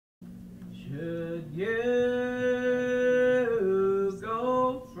Should you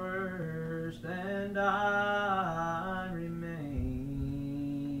go first and I remain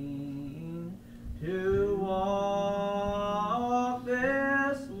to walk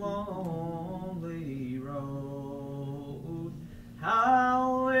this lonely road,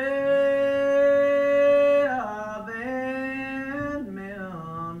 I'll live in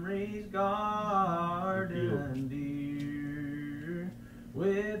memory's garden dear,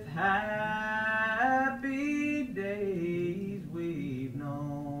 with happy days we've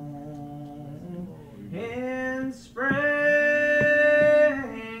known. In spring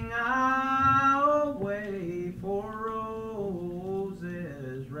I'll wait for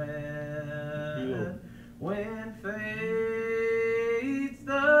roses red, when fades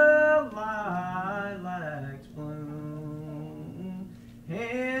the lilac's bloom.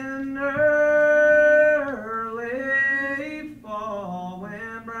 In early fall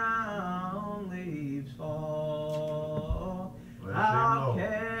when brown leaves fall, I'll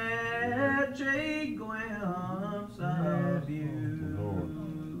catch a glimpse of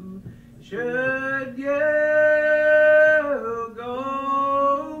you. Should you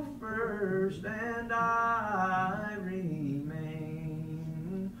go first and I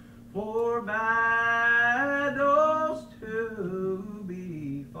remain, for battles to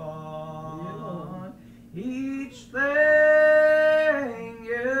be fought, each thing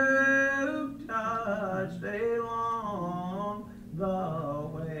you've touched along the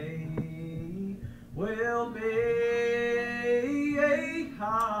way will be a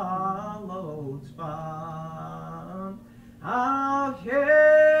hallowed spot. I'll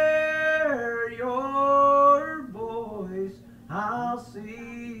hear your voice, I'll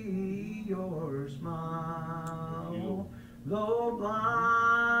see your smile, though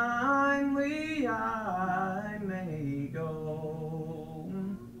blindly I may go.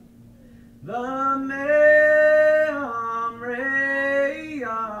 The memory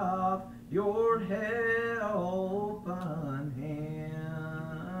of your helping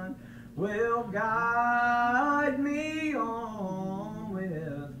hand will guide me on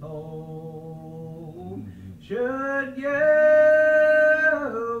with hope. Should you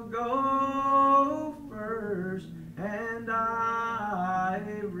go first and I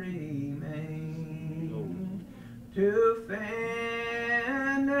remain to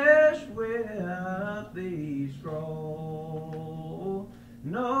finish with the scroll,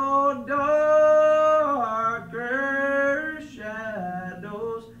 no darker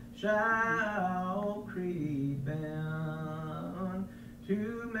shadows shall creep in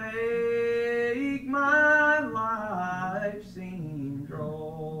to make my life seem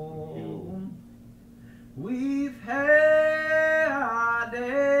droll. We've had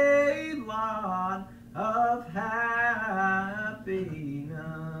a lot of happiness,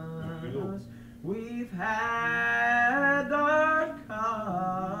 we've had our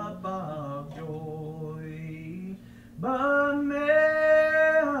cup of joy, but memory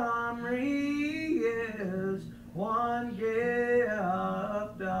is one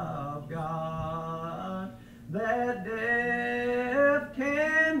gift of God that death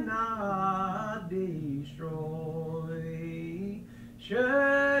cannot destroy.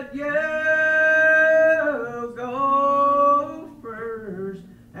 Should you go first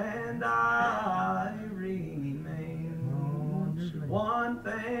and I remain, one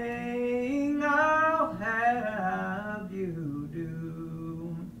thing I'll have you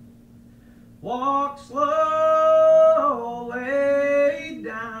do: walk slowly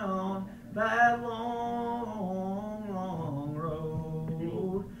down that long, long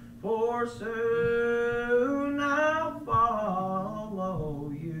road, for soon I'll follow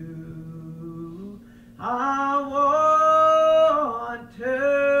you. I want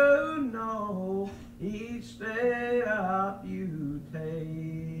to know each step you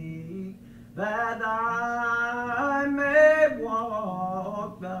take, that I may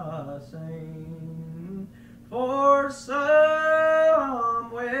walk the same. For somewhere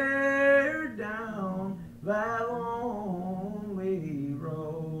down that lonely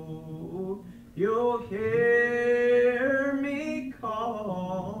road you'll hear